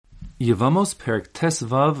Yevamos, Perek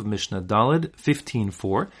Tesvav, Mishnah Daled,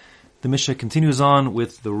 15:4. The Mishnah continues on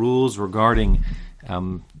with the rules regarding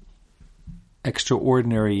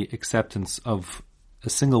extraordinary acceptance of a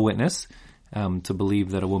single witness to believe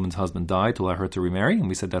that a woman's husband died, to allow her to remarry. And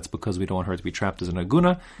we said that's because we don't want her to be trapped as an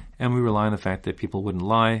aguna, and we rely on the fact that people wouldn't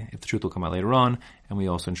lie if the truth will come out later on, and we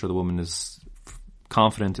also ensure the woman is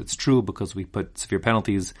confident it's true because we put severe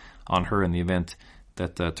penalties on her in the event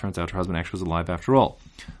that turns out her husband actually was alive after all.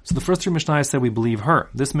 So the first three Mishnahs said we believe her.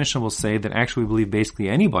 This Mishnah will say that actually we believe basically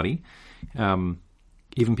anybody,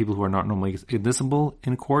 even people who are not normally admissible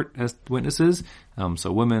in court as witnesses,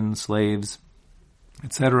 so women, slaves,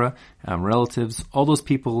 etc., relatives, all those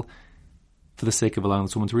people, for the sake of allowing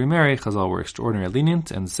this woman to remarry. Chazal were extraordinarily lenient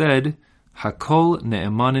and said, Hakol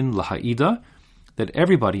ne'emanin laha'ida, that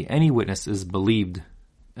everybody, any witness, is believed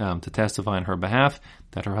to testify on her behalf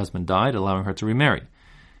that her husband died, allowing her to remarry,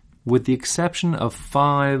 with the exception of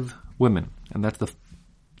 5 women. And that's the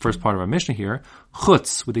first part of our Mishnah here.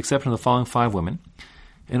 Chutz, with the exception of the following 5 women.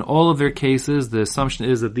 In all of their cases, the assumption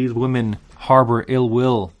is that these women harbor ill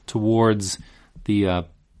will towards the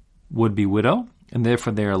would-be widow, and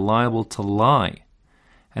therefore they are liable to lie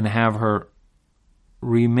and have her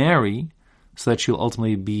remarry so that she'll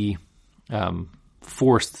ultimately be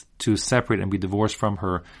forced to separate and be divorced from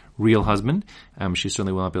her real husband. She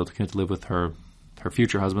certainly will not be able to continue to live with her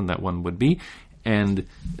future husband, that one would be, and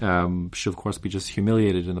she'll of course be just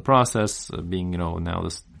humiliated in the process of being, now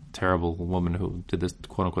this terrible woman who did this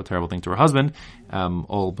quote-unquote terrible thing to her husband,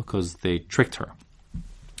 all because they tricked her.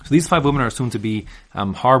 So these 5 women are assumed to be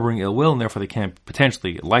harboring ill will, and therefore they can't,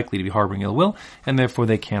 potentially likely to be harboring ill will, and therefore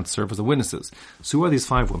they can't serve as the witnesses. So who are these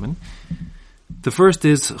 5 women? The first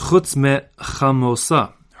is Chutz me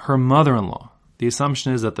Chamosa, her mother-in-law. The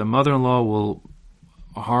assumption is that the mother-in-law will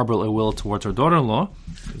harbor ill will towards her daughter-in-law.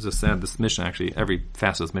 It's a sad, this mission actually, every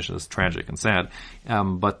facet of this mission is tragic and sad.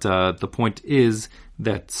 But the point is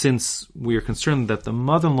that since we are concerned that the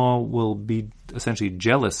mother-in-law will be essentially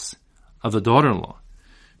jealous of the daughter-in-law,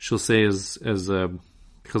 she'll say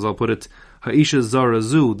because I'll put it, Ha'isha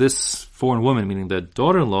Zarazu, this foreign woman, meaning the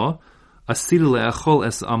daughter-in-law, Asir le'achol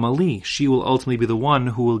es amali, she will ultimately be the one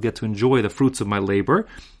who will get to enjoy the fruits of my labor,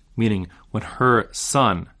 meaning when her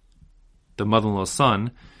son, the mother-in-law's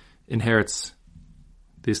son, inherits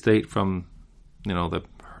the estate from,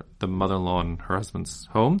 the mother-in-law and her husband's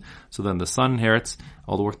home. So then the son inherits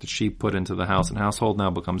all the work that she put into the house and household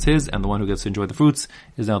now becomes his, and the one who gets to enjoy the fruits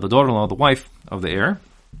is now the daughter-in-law, the wife of the heir.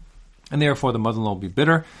 And therefore the mother-in-law will be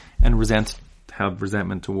bitter and have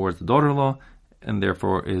resentment towards the daughter-in-law, and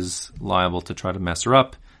therefore is liable to try to mess her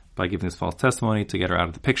up by giving this false testimony to get her out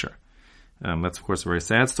of the picture. That's of course a very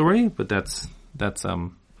sad story, but that's the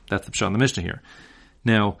pshat in the Mishnah here.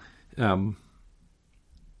 Now,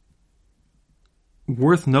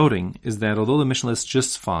 worth noting is that although the Mishnah lists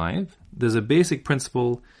just 5, there's a basic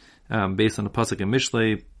principle based on the pasuk in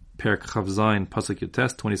Mishlei, Perek Chav Zayin, pasuk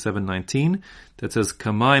Yutes 27:19, that says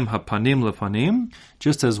Kamaim hapanim lepanim.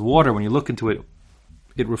 Just as water, when you look into it,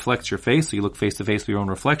 it reflects your face, so you look face to face with your own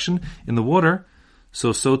reflection in the water.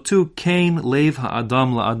 So too, Kain leiv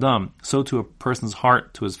ha'adam la'adam. So too, a person's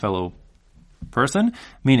heart to his fellow person,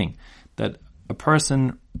 meaning that a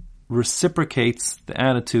person reciprocates the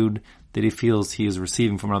attitude that he feels he is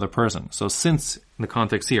receiving from another person. So since, in the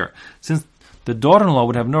context here, since the daughter-in-law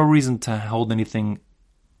would have no reason to hold anything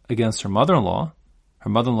against her mother-in-law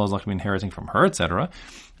is not going to be inheriting from her, etc.,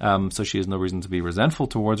 so she has no reason to be resentful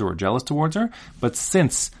towards her or jealous towards her. But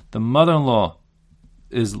since the mother-in-law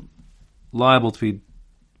is liable to be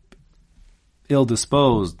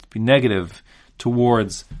ill-disposed, be negative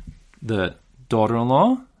towards the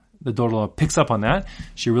daughter-in-law picks up on that.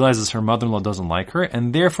 She realizes her mother-in-law doesn't like her,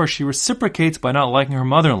 and therefore she reciprocates by not liking her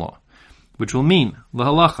mother-in-law, which will mean,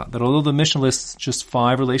 lahalacha, that although the Mishnah lists just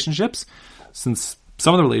 5 relationships, since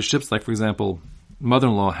some of the relationships, like for example,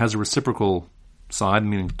 mother-in-law has a reciprocal side,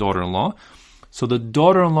 meaning daughter-in-law, so the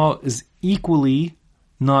daughter-in-law is equally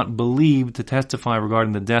not believed to testify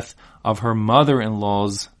regarding the death of her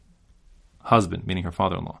mother-in-law's husband, meaning her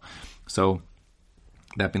father-in-law. So,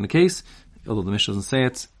 that being the case, although the Mishnah doesn't say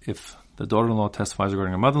it, if the daughter-in-law testifies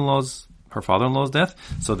regarding her father-in-law's death,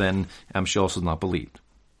 so then she also is not believed.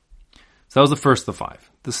 So that was the first of the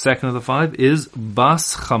 5. The second of the 5 is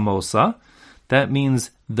Bas Chamosa. That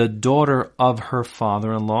means the daughter of her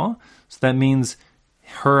father-in-law. So that means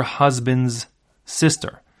her husband's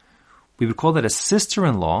sister. We would call that a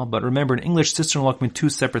sister-in-law, but remember in English, sister-in-law can mean 2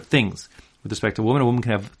 separate things. With respect to a woman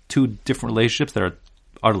can have 2 different relationships that are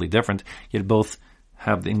utterly different, yet both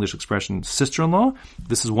have the English expression sister-in-law.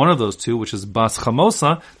 This is one of those 2, which is Bas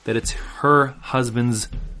Chamosa, that it's her husband's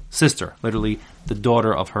sister. Literally, the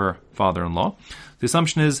daughter of her father-in-law. The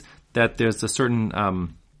assumption is that there's a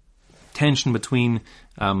certain tension between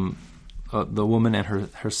the woman and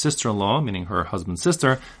her sister-in-law, meaning her husband's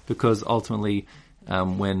sister, because ultimately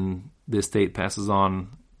when the estate passes on,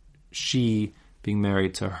 she being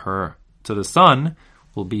married to the son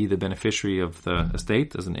will be the beneficiary of the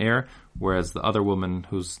estate as an heir, whereas the other woman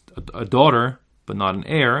who's a daughter but not an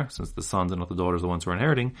heir, since the sons and not the daughters are the ones who are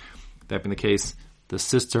inheriting, that being the case, the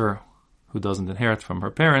sister who doesn't inherit from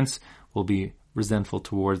her parents will be resentful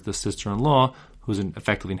towards the sister-in-law who's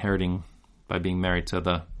effectively inheriting by being married to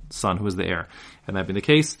the son who is the heir. And that being the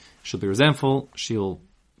case, she'll be resentful, she'll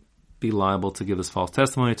be liable to give this false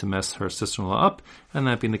testimony to mess her sister-in-law up, and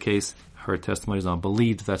that being the case, her testimony is not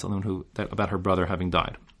believed. That's something about her brother having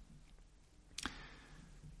died.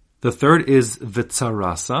 The third is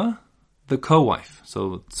Vitzarasa, the co-wife.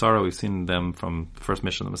 So Tzara, we've seen them from the first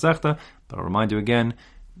mission of the Masechta, but I'll remind you again,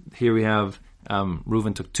 here we have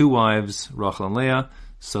Reuven took two wives, Rachel and Leah.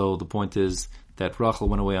 So the point is that Rachel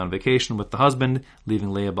went away on vacation with the husband,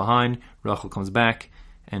 leaving Leah behind. Rachel comes back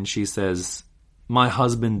and she says, my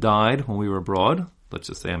husband died when we were abroad. Let's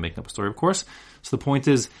just say I'm making up a story, of course. So the point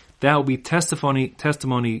is, that will be testimony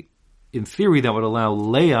in theory that would allow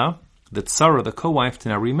Leah, the Tzara, the co-wife, to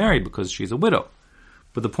now remarry because she's a widow.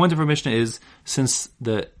 But the point of our Mishnah is, since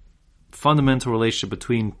the fundamental relationship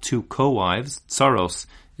between two co-wives, Tsaros,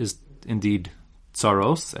 is indeed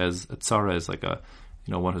Tsaros, as a Tzara is like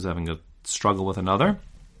one who's having a struggle with another.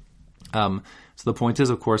 So the point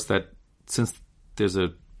is, of course, that since there's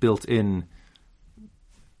a built-in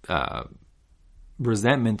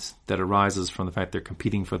resentment that arises from the fact they're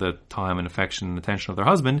competing for the time and affection and attention of their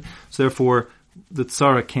husband, so therefore the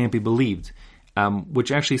tzara can't be believed,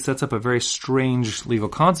 which actually sets up a very strange legal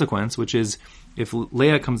consequence, which is if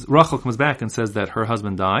Rachel comes back and says that her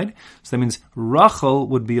husband died, so that means Rachel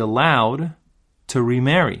would be allowed to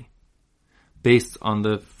remarry, based on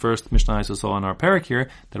the first Mishnah we saw in our parak here,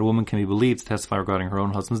 that a woman can be believed to testify regarding her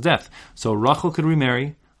own husband's death. So Rachel could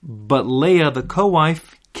remarry, but Leah, the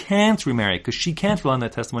co-wife, can't remarry because she can't rely on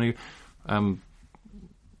that testimony to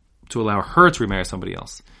allow her to remarry somebody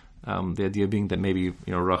else. The idea being that maybe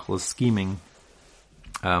Rachel is scheming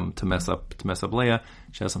to mess up Leah.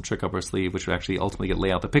 She has some trick up her sleeve, which would actually ultimately get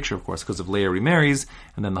Leah out the picture, of course, because if Leah remarries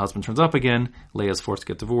and then the husband turns up again, Leah is forced to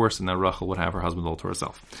get divorced, and then Rachel would have her husband all to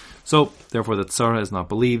herself. So therefore, the tzara is not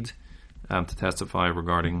believed to testify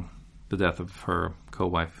regarding the death of her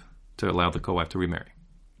co-wife, to allow the co-wife to remarry.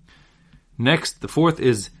 Next, the fourth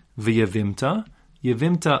is v'yevimta.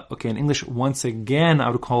 Yevimta, okay, in English, once again, I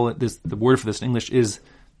would call it this, the word for this in English is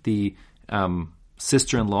the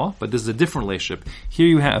sister-in-law, but this is a different relationship. Here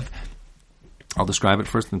you have, I'll describe it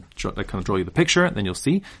first and I kind of draw you the picture, then you'll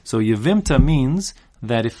see. So Yevimta means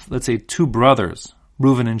that if, let's say, two brothers,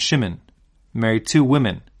 Reuven and Shimon, marry two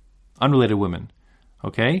women, unrelated women,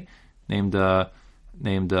 okay, named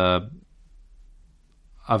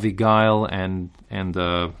Avigail and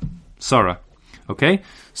Sarah. Okay?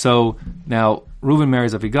 So now Reuven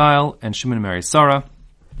marries Avigail and Shimon marries Sarah.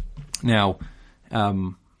 Now,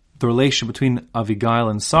 the relation between Avigail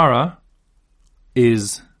and Sarah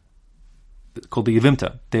is called the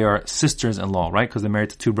Yevimta. They are sisters-in-law, right? Because they're married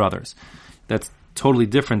to two brothers. That's totally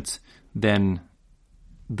different than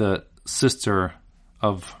the sister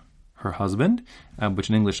of her husband, which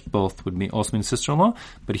in English both would also mean sister-in-law.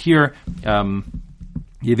 But here,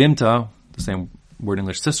 Yevimta, the same word in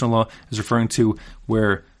English, sister-in-law, is referring to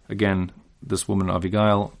where, again, this woman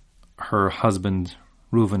Avigail, her husband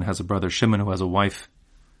Reuven has a brother Shimon who has a wife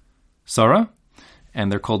Sarah,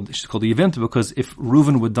 and she's called the Yevimta because if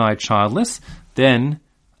Reuven would die childless, then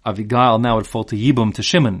Avigail now would fall to Yibum, to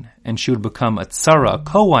Shimon, and she would become a tzara, a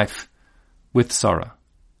co-wife with Sarah.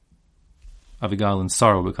 Avigail and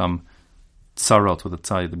Sarah would become tzarot with a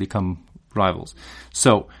tzai, they become rivals.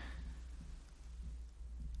 So,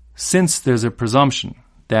 since there's a presumption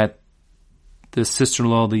that the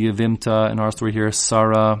sister-in-law, the Yevimta, in our story here,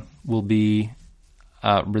 Sarah, will be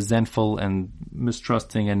resentful and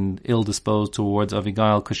mistrusting and ill-disposed towards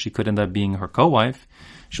Avigail because she could end up being her co-wife,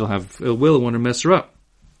 she'll have ill will and want to mess her up.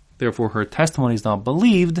 Therefore, her testimony is not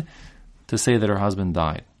believed to say that her husband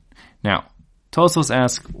died. Now, Tosfos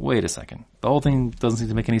asks, wait a second, the whole thing doesn't seem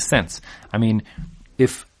to make any sense. I mean,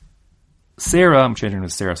 if Sarah, I'm changing it to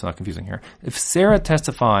Sarah so I'm not confusing here. If Sarah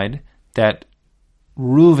testified that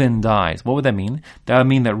Reuven dies, what would that mean? That would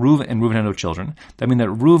mean that Reuven had no children. That would mean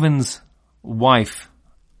that Reuven's wife,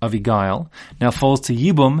 Avigail, now falls to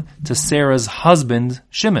Yibum, to Sarah's husband,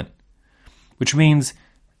 Shimon. Which means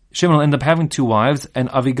Shimon will end up having two wives, and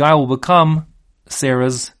Avigail will become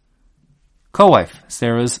Sarah's co-wife,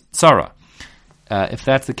 Sarah's tzara. if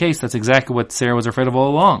that's the case, that's exactly what Sarah was afraid of all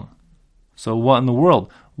along. So what in the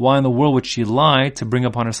world? Why in the world would she lie to bring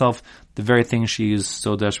upon herself the very thing she is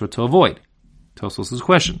so desperate to avoid? Tosfos'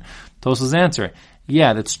 question. Tosfos' answer,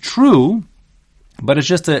 yeah, that's true, but it's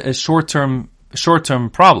just a short-term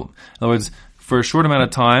problem. In other words, for a short amount of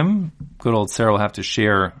time, good old Sarah will have to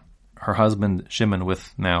share her husband Shimon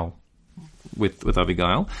with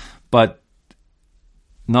Abigail, but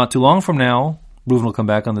not too long from now, Reuven will come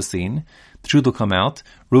back on the scene. The truth will come out.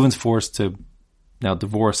 Reuven's forced to now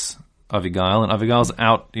divorce Abigail, and Abigail's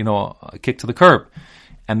out, kicked to the curb.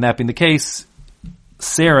 And that being the case,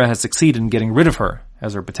 Sarah has succeeded in getting rid of her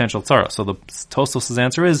as her potential tzara. So the Tosfos'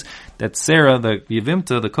 answer is that Sarah, the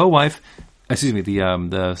Yevimta, the co-wife,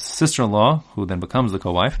 the sister-in-law, who then becomes the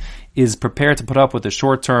co-wife, is prepared to put up with a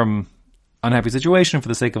short-term unhappy situation for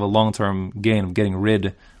the sake of a long-term gain of getting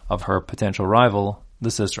rid of her potential rival,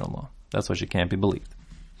 the sister-in-law. That's why she can't be believed.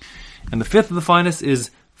 And the fifth of the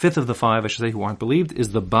five, who aren't believed, is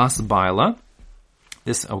the Bas Baila.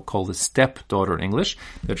 This I will call the stepdaughter in English.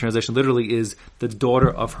 The translation literally is the daughter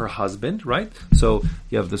of her husband, right? So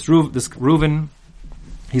you have this Reuven.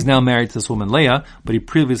 He's now married to this woman Leah, but he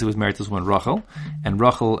previously was married to this woman Rachel. And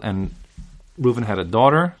Rachel and Reuven had a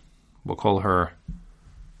daughter. We'll call her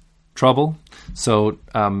Trouble. So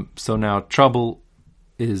now Trouble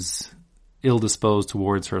is ill-disposed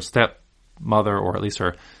towards her stepmother, or at least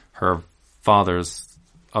her father's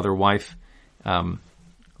other wife,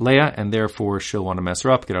 Leah, and therefore she'll want to mess her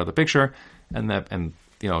up, get out of the picture, and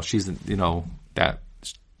she's that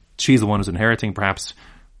she's the one who's inheriting. Perhaps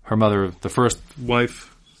her mother, the first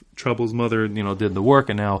wife, Trouble's mother, did the work,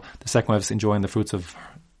 and now the second wife's enjoying the fruits of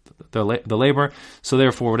the labor. So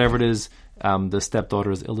therefore, whatever it is, the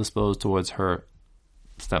stepdaughter is ill-disposed towards her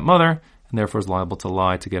stepmother, and therefore is liable to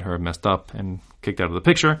lie to get her messed up and kicked out of the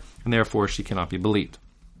picture, and therefore she cannot be believed.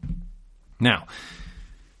 Now,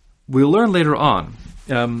 we'll learn later on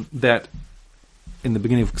that, in the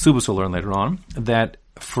beginning of Ksubos, we'll learn later on, that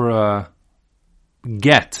for a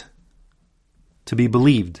get to be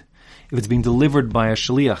believed, if it's being delivered by a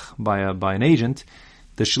shaliach, by an agent,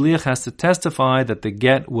 the shaliach has to testify that the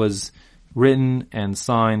get was written and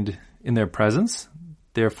signed in their presence.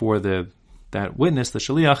 Therefore, that witness, the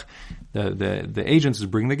shaliach, the agent who's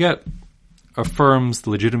bringing the get, affirms the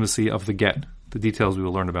legitimacy of the get. The details we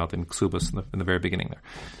will learn about in Ksubos in the very beginning there.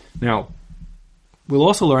 Now, we'll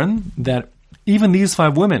also learn that even these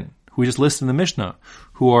 5 women who we just listed in the Mishnah,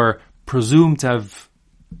 who are presumed to have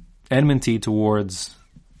enmity towards,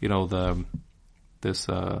 this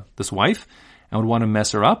wife, and would want to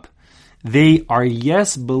mess her up, they are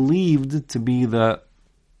believed to be the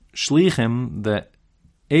shlichim, the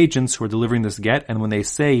agents who are delivering this get, and when they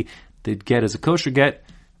say the get is a kosher get,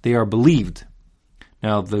 they are believed.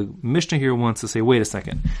 Now, the Mishnah here wants to say, wait a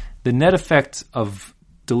second. The net effect of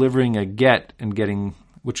delivering a get and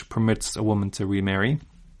which permits a woman to remarry,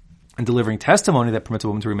 and delivering testimony that permits a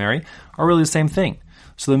woman to remarry, are really the same thing.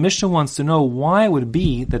 So the Mishnah wants to know why it would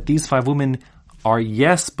be that these 5 women are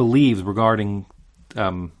believed regarding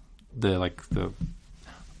the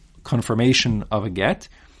confirmation of a get,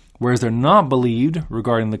 whereas they're not believed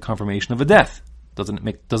regarding the confirmation of a death. Doesn't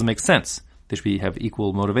make sense. They should have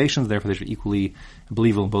equal motivations, therefore they should be equally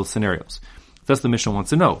believable in both scenarios. That's the Mishnah wants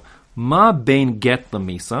to know. Ma bein get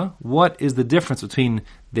lamisa, what is the difference between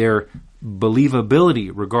their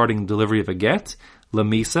believability regarding delivery of a get,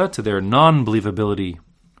 lamisa, to their non-believability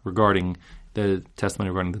regarding the testimony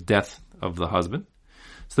regarding the death of the husband?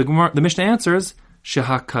 So the Mishnah answers,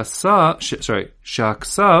 shahaksav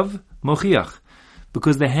mochiach,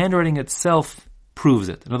 because the handwriting itself proves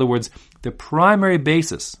it. In other words, the primary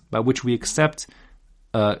basis by which we accept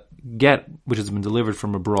a get which has been delivered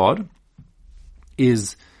from abroad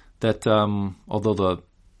is that although the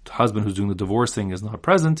husband who's doing the divorcing is not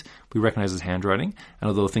present, we recognize his handwriting. And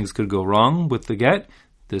although things could go wrong with the get,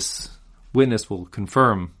 this witness will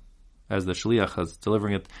confirm, as the shaliach is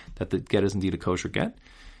delivering it, that the get is indeed a kosher get.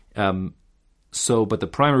 But the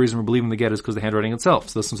primary reason we're believing the get is because of the handwriting itself.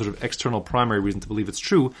 So there's some sort of external primary reason to believe it's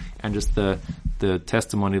true, and just the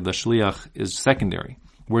testimony of the shaliach is secondary.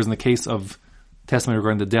 Whereas in the case of testimony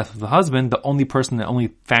regarding the death of the husband, the only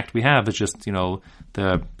fact we have is just,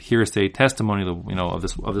 the hearsay testimony, of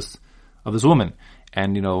this woman.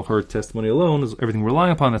 And, her testimony alone is everything we're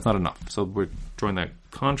relying upon. That's not enough. So we're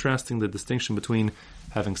contrasting the distinction between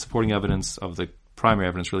having supporting evidence of the primary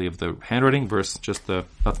evidence, really, of the handwriting versus just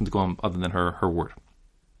nothing to go on other than her word.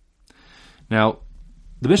 Now,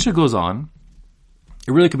 the Mishnah goes on.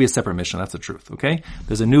 It really could be a separate Mishnah. That's the truth. Okay,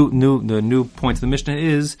 there's the new point to the Mishnah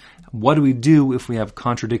is, what do we do if we have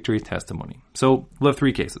contradictory testimony? So we'll have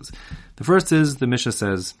 3 cases. The first is the Mishnah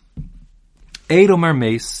says, Eid Omer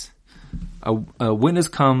Meis, a witness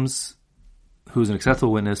comes who's an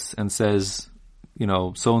acceptable witness and says,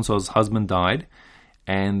 so-and-so's husband died,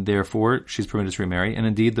 and therefore she's permitted to remarry, and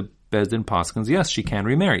indeed the Beis Din paskins, yes, she can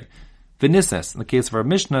remarry. V'nises, in the case of our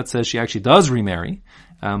Mishnah, it says she actually does remarry,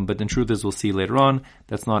 but in truth, as we'll see later on,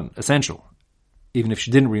 that's not essential. Even if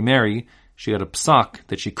she didn't remarry, she got a psak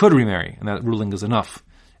that she could remarry, and that ruling is enough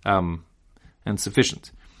and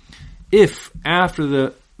sufficient. If after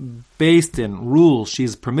the Beis Din rules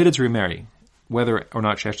she's permitted to remarry, whether or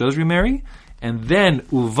not she actually does remarry, and then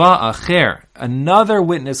uva acher, another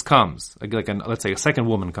witness comes, let's say a second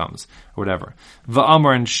woman comes, or whatever.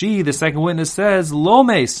 Va'amar, and she, the second witness, says, lo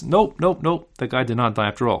meis, nope, the guy did not die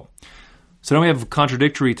after all. So now we have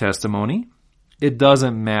contradictory testimony. It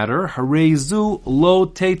doesn't matter. Harezu lo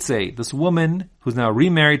teitze, this woman who's now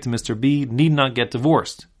remarried to Mr. B need not get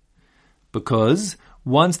divorced. Because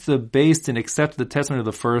once the Beis Din accepted the testimony of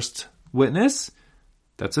the first witness,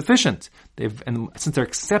 that's sufficient. And since they're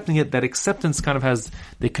accepting it, that acceptance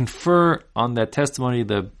they confer on that testimony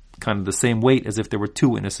the same weight as if there were two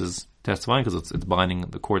witnesses testifying, because it's binding.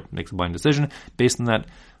 The court makes a binding decision based on that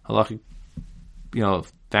halachic,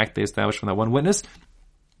 fact they established from that one witness.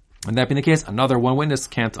 And that being the case, another one witness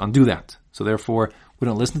can't undo that. So therefore, we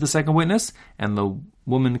don't listen to the second witness, and the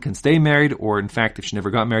woman can stay married, or in fact, if she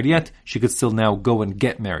never got married yet, she could still now go and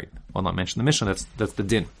get married. I'll not mention the Mishnah, that's the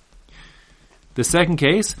din. The second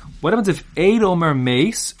case, what happens if Eid Omer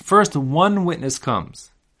Meis, first one witness comes,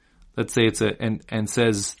 let's say and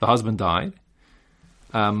says the husband died,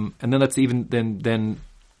 and then let's say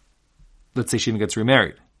she even gets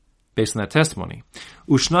remarried, based on that testimony.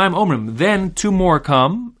 Ushnaim Omrim, then two more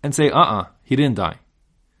come and say, he didn't die.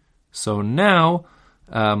 So now,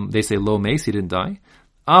 they say lo meis, he didn't die.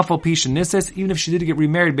 Afal pisha nises, even if she did get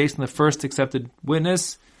remarried based on the first accepted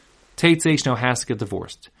witness, Teitze now has to get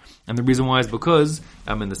divorced. And the reason why is because,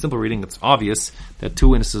 in the simple reading, it's obvious that two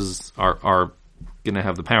witnesses are going to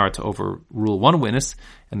have the power to overrule one witness,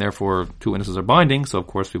 and therefore two witnesses are binding, so of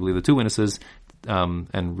course we believe the two witnesses,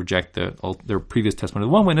 and reject their previous testimony of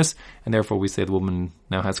the one witness, and therefore we say the woman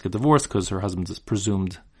now has to get divorced because her husband is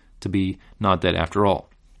presumed to be not dead after all.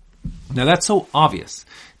 Now that's so obvious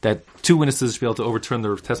that two witnesses should be able to overturn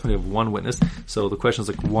the testimony of one witness. So the question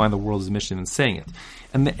is why in the world is Mishnah saying it?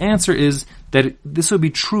 And the answer is that this would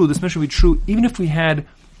be true. This Mishnah would be true even if we had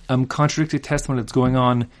contradictory testimony that's going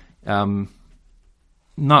on,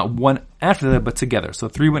 not one after that, but together. So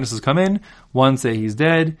three witnesses come in, one say he's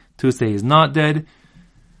dead, two say he's not dead.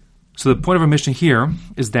 So the point of our Mishnah here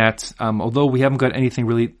is that although we haven't got anything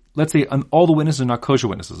really, let's say all the witnesses are not kosher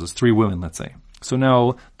witnesses. There's three women, let's say. So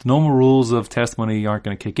now the normal rules of testimony aren't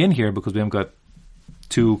going to kick in here because we haven't got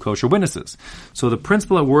two kosher witnesses. So the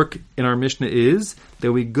principle at work in our Mishnah is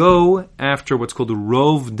that we go after what's called the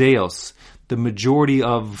rov deos, the majority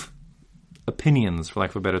of opinions, for lack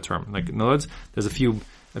of a better term. Like in other words, there's a few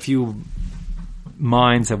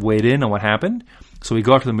minds have weighed in on what happened. So we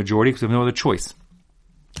go after the majority because we have no other choice.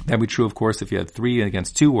 That would be true, of course, if you had 3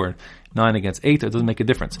 against 2 or 9 against 8. It doesn't make a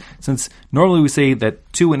difference. Since normally we say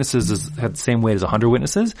that 2 witnesses have the same weight as 100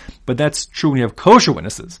 witnesses, but that's true when you have kosher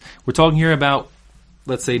witnesses. We're talking here about,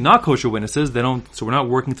 let's say, not kosher witnesses. So we're not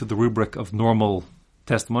working through the rubric of normal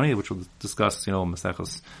testimony, which we'll discuss,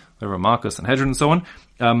 Masechos, whatever, Makos and Hedron and so on.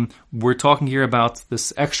 We're talking here about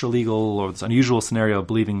this extra legal or this unusual scenario of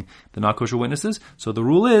believing the not kosher witnesses. So the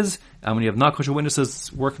rule is, when you have not kosher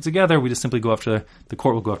witnesses working together, we just simply go after, the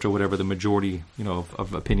court will go after whatever the majority,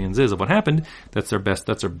 of opinions is of what happened. That's our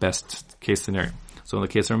best case scenario. So in the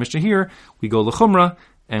case of our Mishnah here, we go l'chumra,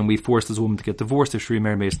 and we force this woman to get divorced if she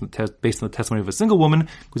remarried based on the testimony of a single woman,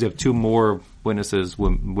 because you have 2 more witnesses,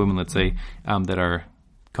 women, let's say, that are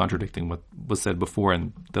contradicting what was said before,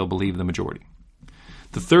 and they'll believe the majority.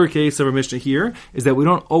 The third case of our Mishnah here is that we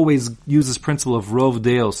don't always use this principle of rov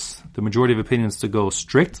deos, the majority of opinions, to go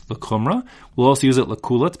strict, l'chumra. We'll also use it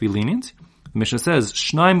l'kula, to be lenient. The Mishnah says,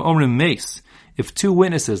 shnaim omrim meis. If 2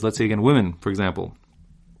 witnesses, let's say again women, for example,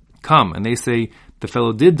 come and they say the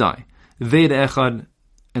fellow did die, ve'ed echad,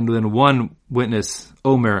 and then one witness,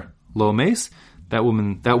 omer lo meis, that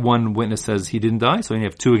one witness says he didn't die, so you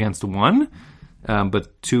have 2 against 1.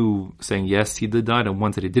 But 2 saying yes, he did die, and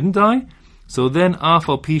 1 said he didn't die. So then,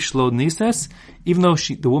 afal pish lo nises, even though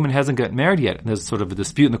the woman hasn't got married yet, and there's sort of a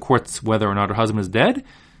dispute in the courts whether or not her husband is dead,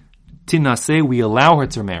 tinase, we allow her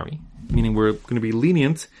to marry, meaning we're going to be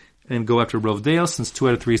lenient and go after rov deos, since 2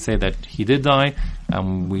 out of 3 say that he did die,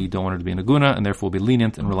 and we don't want her to be an aguna, and therefore we'll be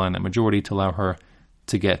lenient and rely on that majority to allow her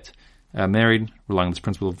to get married, relying on this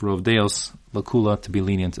principle of rov deos, lakula, to be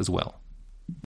lenient as well.